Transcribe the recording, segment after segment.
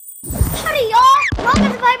Howdy, y'all!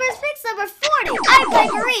 Welcome to Piper's Picks number 40. I'm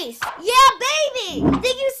Piper Reese. Yeah, baby!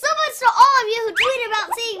 Thank you so much to all of you who tweeted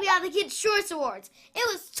about seeing me on the Kids' Choice Awards. It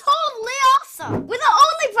was totally awesome. We're the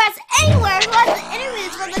only press anywhere who has the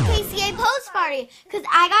interviews from the KCA post party, because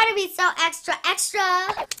I gotta be so extra.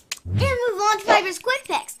 And move on to Piper's Quick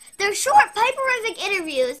Picks. They're short, Piperific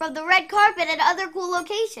interviews from the red carpet and other cool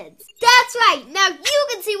locations. That's right. Now you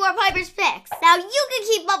can see more Piper's Picks. Now you can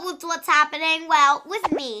keep up with what's happening, well,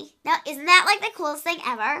 with me. Now, isn't that like the coolest thing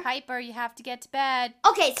ever? Piper, you have to get to bed.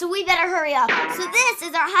 Okay, so we better hurry up. So this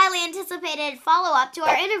is our highly anticipated follow-up to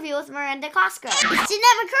our interview with Miranda Costco. It's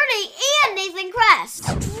Jennette, McCurdy, and Nathan Kress.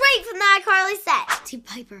 Straight from the iCarly set. To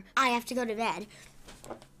Piper, I have to go to bed.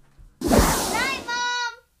 Night,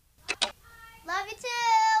 Mom. Love you too.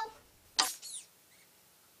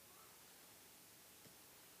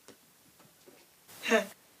 Who are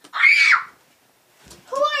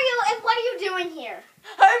you and what are you doing here?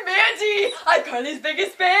 I'm Mandy, iCarly's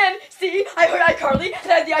biggest fan. See, I heard iCarly and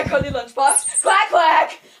I had the iCarly lunchbox. Quack,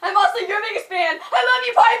 quack. I'm also your biggest fan. I love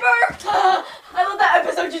you, Piper. I love that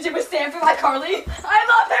episode you did with Sam from iCarly. I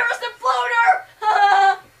love Paris the Floater.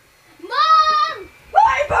 Mom!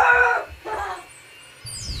 Piper!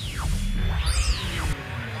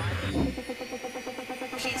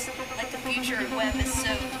 She's like the future of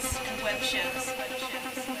webisodes and web shows.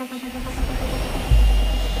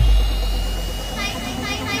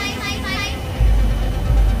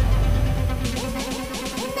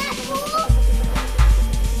 Isn't that cool?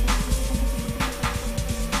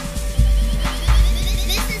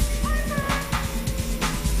 This is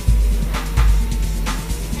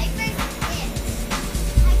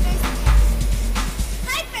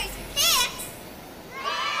Piper's Picks.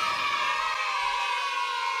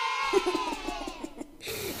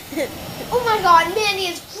 Oh my god, Mandy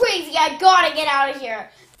is crazy. I gotta get out of here.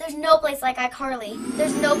 There's no place like iCarly.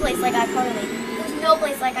 There's no place like iCarly. There's no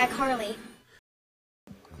place like iCarly.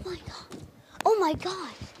 Oh my god. Oh my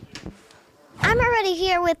god. I'm already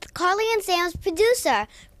here with Carly and Sam's producer,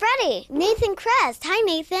 Freddie, Nathan Kress. Hi,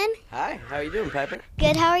 Nathan. Hi, how are you doing, Piper?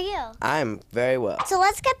 Good, how are you? I'm very well. So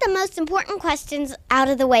let's get the most important questions out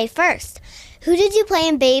of the way first. Who did you play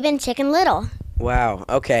in Babe and Chicken Little? Wow,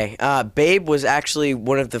 okay. Babe was actually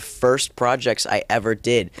one of the first projects I ever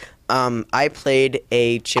did. I played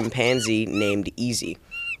a chimpanzee named Easy,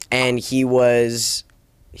 and he was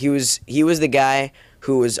the guy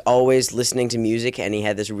who was always listening to music, and he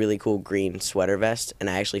had this really cool green sweater vest, and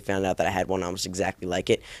I actually found out that I had one almost exactly like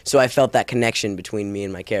it, so I felt that connection between me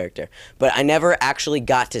and my character. But I never actually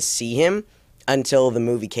got to see him until the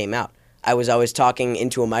movie came out. I was always talking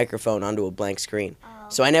into a microphone onto a blank screen.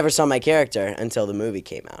 So I never saw my character until the movie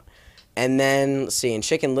came out. And then, let's see, in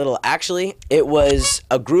Chicken Little, actually, it was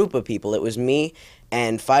a group of people. It was me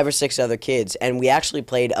and 5 or 6 other kids, and we actually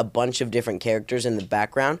played a bunch of different characters in the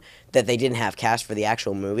background that they didn't have cast for the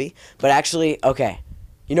actual movie. But actually, okay,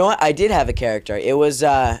 you know what? I did have a character. It was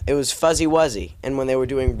Fuzzy Wuzzy, and when they were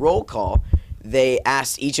doing roll call, they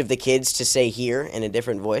asked each of the kids to say here in a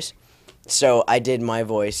different voice. So I did my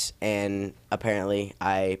voice, and apparently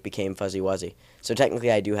I became Fuzzy Wuzzy. So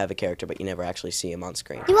technically I do have a character, but you never actually see him on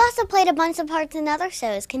screen. You also played a bunch of parts in other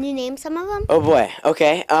shows. Can you name some of them? Oh boy,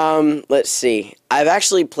 okay. Let's see. I've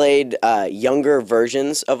actually played younger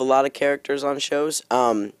versions of a lot of characters on shows.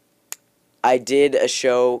 I did a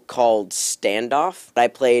show called Standoff. I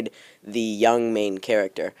played the young main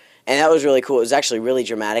character, and that was really cool. It was actually really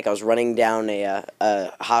dramatic. I was running down a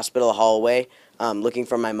hospital hallway looking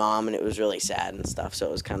for my mom, and it was really sad and stuff, so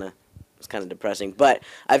it was kind of depressing. But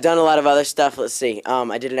I've done a lot of other stuff. Let's see.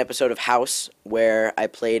 I did an episode of House where I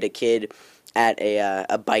played a kid at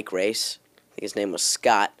a bike race. I think his name was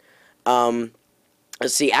Scott.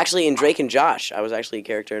 Let's see. Actually, in Drake and Josh, I was actually a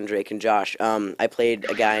character in Drake and Josh. I played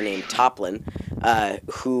a guy named Toplin,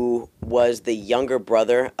 who was the younger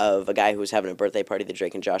brother of a guy who was having a birthday party that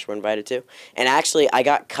Drake and Josh were invited to. And actually, I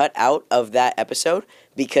got cut out of that episode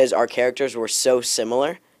because our characters were so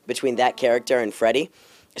similar between that character and Freddie.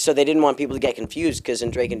 So they didn't want people to get confused, because in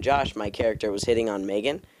Drake and Josh, my character was hitting on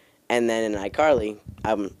Megan, and then in iCarly,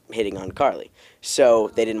 I'm hitting on Carly. So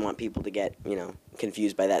they didn't want people to get,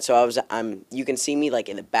 confused by that. So you can see me like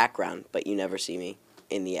in the background, but you never see me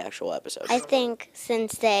in the actual episode. I think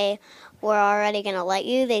since they were already going to let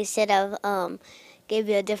you, they should have gave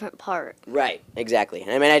you a different part. Right, exactly.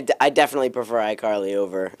 I mean, I definitely prefer iCarly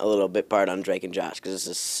over a little bit part on Drake and Josh, because this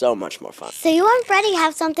is so much more fun. So you and Freddie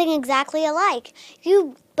have something exactly alike.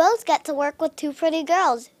 You both get to work with 2 pretty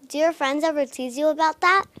girls. Do your friends ever tease you about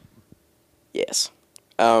that? Yes.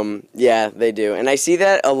 Yeah, they do. And I see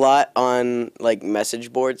that a lot on, like,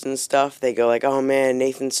 message boards and stuff. They go like, oh, man,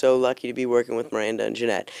 Nathan's so lucky to be working with Miranda and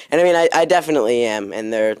Jennette. And, I mean, I definitely am,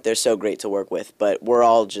 and they're so great to work with. But we're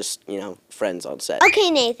all just, friends on set. Okay,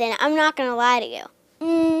 Nathan, I'm not going to lie to you.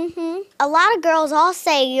 A lot of girls all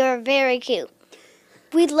say you're very cute.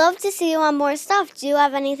 We'd love to see you on more stuff. Do you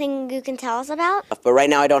have anything you can tell us about? But right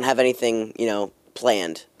now I don't have anything,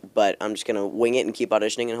 planned. But I'm just going to wing it and keep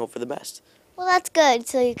auditioning and hope for the best. Well, that's good,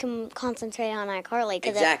 so you can concentrate on iCarly.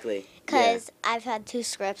 Exactly. Because I've had 2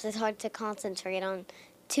 scripts. It's hard to concentrate on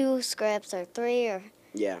 2 scripts or 3 or...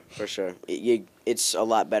 Yeah, for sure. It's a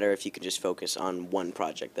lot better if you can just focus on one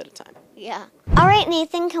project at a time. Yeah. All right,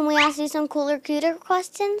 Nathan, can we ask you some cooler, cuter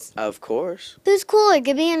questions? Of course. Who's cooler,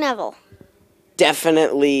 Gibby or Neville?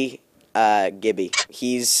 Definitely Gibby.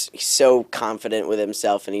 He's so confident with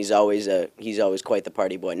himself, and he's always quite the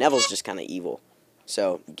party boy. Neville's just kind of evil.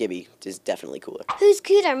 So Gibby is definitely cooler. Who's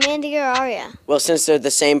cuter, Mandy or Arya? Well, since they're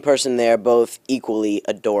the same person, they're both equally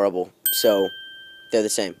adorable. So they're the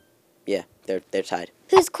same. Yeah, they're tied.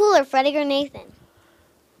 Who's cooler, Freddie or Nathan?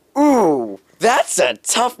 Ooh, that's a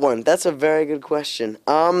tough one. That's a very good question.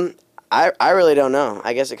 I really don't know.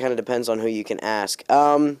 I guess it kind of depends on who you can ask.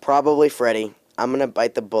 Probably Freddie. I'm going to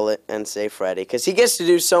bite the bullet and say Freddie, because he gets to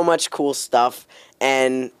do so much cool stuff,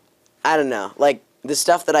 and I don't know, like, the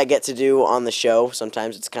stuff that I get to do on the show,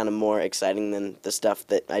 sometimes it's kind of more exciting than the stuff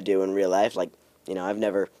that I do in real life. Like, I've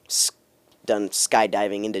never done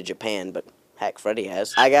skydiving into Japan, but heck, Freddie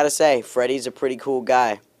has. I gotta say, Freddie's a pretty cool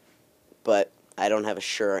guy, but I don't have a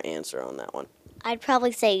sure answer on that one. I'd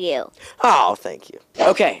probably say you. Oh, thank you.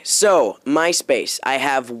 Okay, so MySpace. I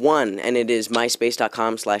have one, and it is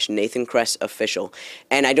myspace.com/NathanKressOfficial.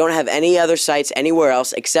 And I don't have any other sites anywhere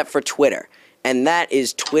else except for Twitter. And that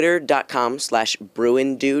is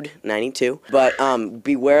twitter.com/BruinDude92. But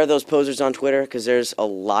beware of those posers on Twitter, because there's a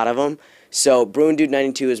lot of them. So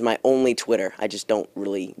BruinDude92 is my only Twitter. I just don't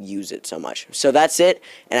really use it so much. So that's it,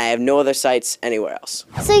 and I have no other sites anywhere else.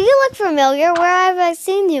 So you look familiar. Where have I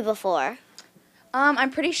seen you before?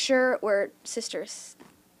 I'm pretty sure we're sisters.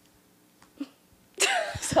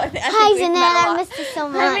 So I think Hi, we've met a Jennette. I lot. missed you so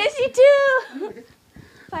much. I miss you too.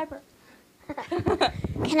 Piper.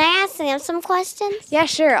 Can I ask Sam some questions? Yeah,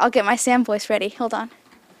 sure. I'll get my Sam voice ready. Hold on.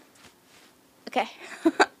 Okay.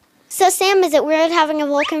 So, Sam, is it weird having a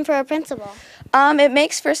Vulcan for a principal? It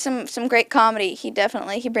makes for some great comedy. He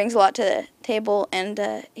brings a lot to the table,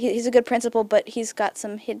 and he's a good principal, but he's got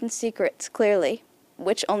some hidden secrets, clearly,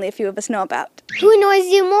 which only a few of us know about. Who annoys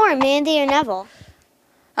you more, Mandy or Neville?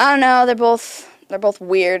 I don't know. They're both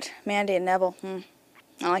weird. Mandy and Neville. I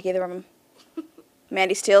don't like either of them.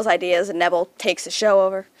 Mandy steals ideas, and Neville takes the show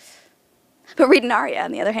over. But Reed and Arya,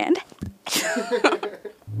 on the other hand.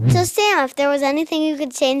 So, Sam, if there was anything you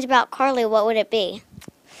could change about Carly, what would it be?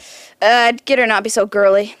 I'd get her not be so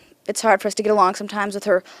girly. It's hard for us to get along sometimes with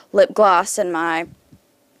her lip gloss and my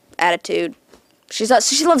attitude. She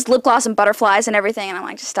loves lip gloss and butterflies and everything, and I'm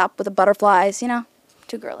like, just stop with the butterflies,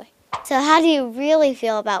 too girly. So, how do you really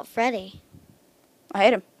feel about Freddie? I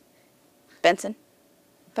hate him. Benson.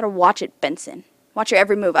 Better watch it, Benson. Watch your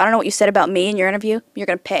every move. I don't know what you said about me in your interview. You're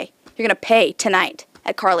going to pay. You're going to pay tonight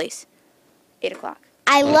at Carly's. 8 o'clock.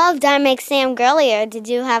 I loved I Make Sam Girlier. Did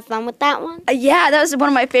you have fun with that one? Yeah, that was one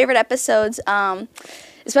of my favorite episodes,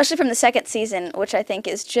 especially from the second season, which I think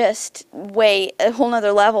is just a whole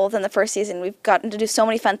nother level than the first season. We've gotten to do so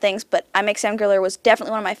many fun things, but I Make Sam Girlier was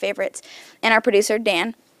definitely one of my favorites. And our producer,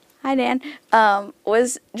 Dan, hi Dan,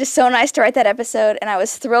 was just so nice to write that episode, and I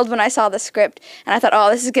was thrilled when I saw the script, and I thought, oh,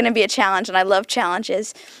 this is going to be a challenge, and I love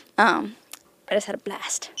challenges. I just had a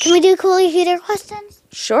blast. Can we do cooler heater questions?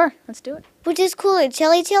 Sure, let's do it. Which is cooler,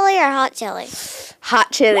 chili chili or hot chili? Hot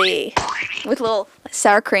chili with a little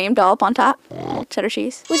sour cream dollop on top, cheddar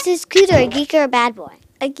cheese. Which is cuter, a geek or a bad boy?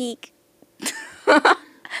 A geek.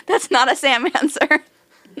 That's not a Sam answer.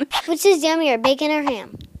 Which is yummier, bacon or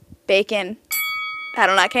ham? Bacon. I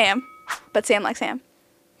don't like ham, but Sam likes ham.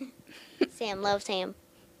 Sam loves ham.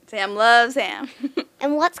 Sam loves ham.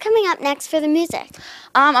 And what's coming up next for the music?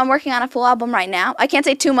 I'm working on a full album right now. I can't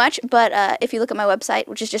say too much, but if you look at my website,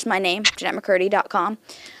 which is just my name, JennetteMcCurdy.com,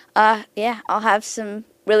 I'll have some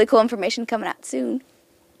really cool information coming out soon.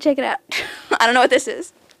 Check it out. I don't know what this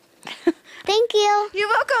is. Thank you. You're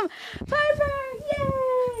welcome. Piper,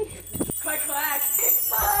 yay! Clack, clack.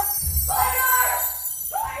 Piper!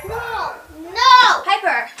 Piper! No!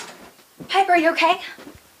 Piper, you okay?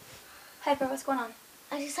 Piper, what's going on?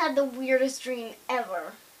 I just had the weirdest dream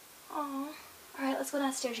ever. Oh, all right, let's go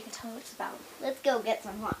downstairs. You can tell me what it's about. Let's go get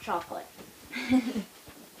some hot chocolate.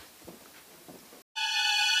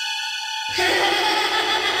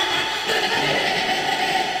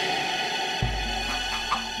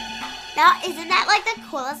 isn't that like the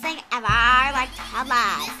coolest thing ever? Like,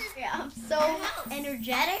 totally. Yeah, I'm so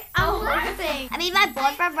energetic. I'm laughing. I mean, my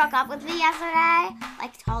boyfriend broke up with me yesterday.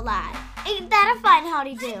 Like, totally. Ain't that a fine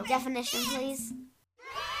howdy do? Definition, please.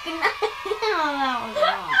 Good night. Oh, that was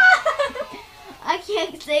wrong. I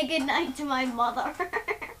can't say goodnight to my mother.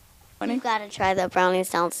 You've got to try the brownies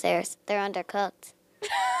downstairs. They're undercooked.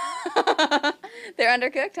 They're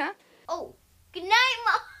undercooked, huh? Oh, good night,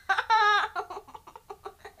 Mom.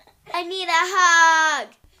 I need a hug.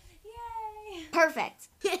 Yay. Perfect.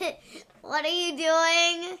 What are you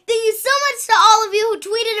doing? Thank you so much to all of you who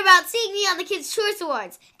tweeted about seeing me on the Kids' Choice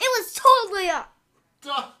Awards. It was totally up.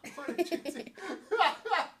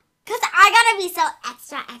 Because I gotta be so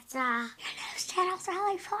extra. Your news channels are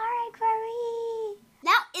like flying for me.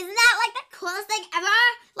 Now, isn't that like the coolest thing ever?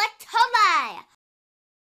 Like, totally.